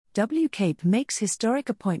Cape makes historic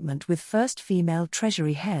appointment with first female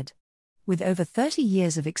Treasury Head. With over 30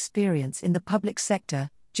 years of experience in the public sector,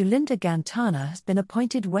 Julinda Gantana has been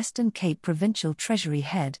appointed Western Cape Provincial Treasury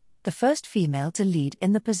Head, the first female to lead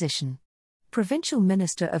in the position. Provincial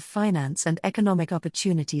Minister of Finance and Economic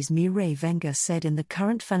Opportunities Mireille Wenger said in the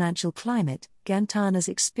current financial climate, Gantana's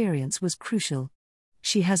experience was crucial.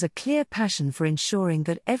 She has a clear passion for ensuring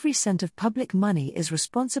that every cent of public money is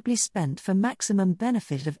responsibly spent for maximum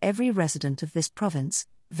benefit of every resident of this province,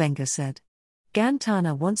 Wenger said.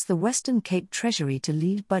 Gantana wants the Western Cape Treasury to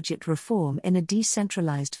lead budget reform in a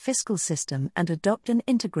decentralised fiscal system and adopt an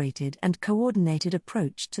integrated and coordinated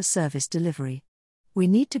approach to service delivery. We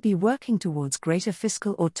need to be working towards greater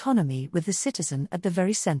fiscal autonomy with the citizen at the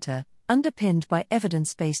very centre, underpinned by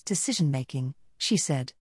evidence-based decision-making, she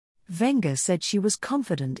said. Wenger said she was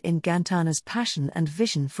confident in Gantana's passion and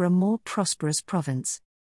vision for a more prosperous province.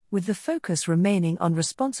 With the focus remaining on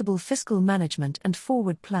responsible fiscal management and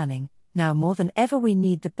forward planning, now more than ever we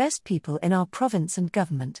need the best people in our province and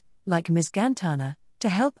government, like Ms Gantana, to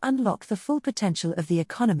help unlock the full potential of the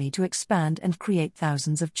economy to expand and create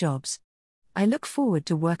thousands of jobs. I look forward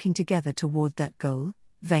to working together toward that goal,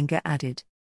 Wenger added.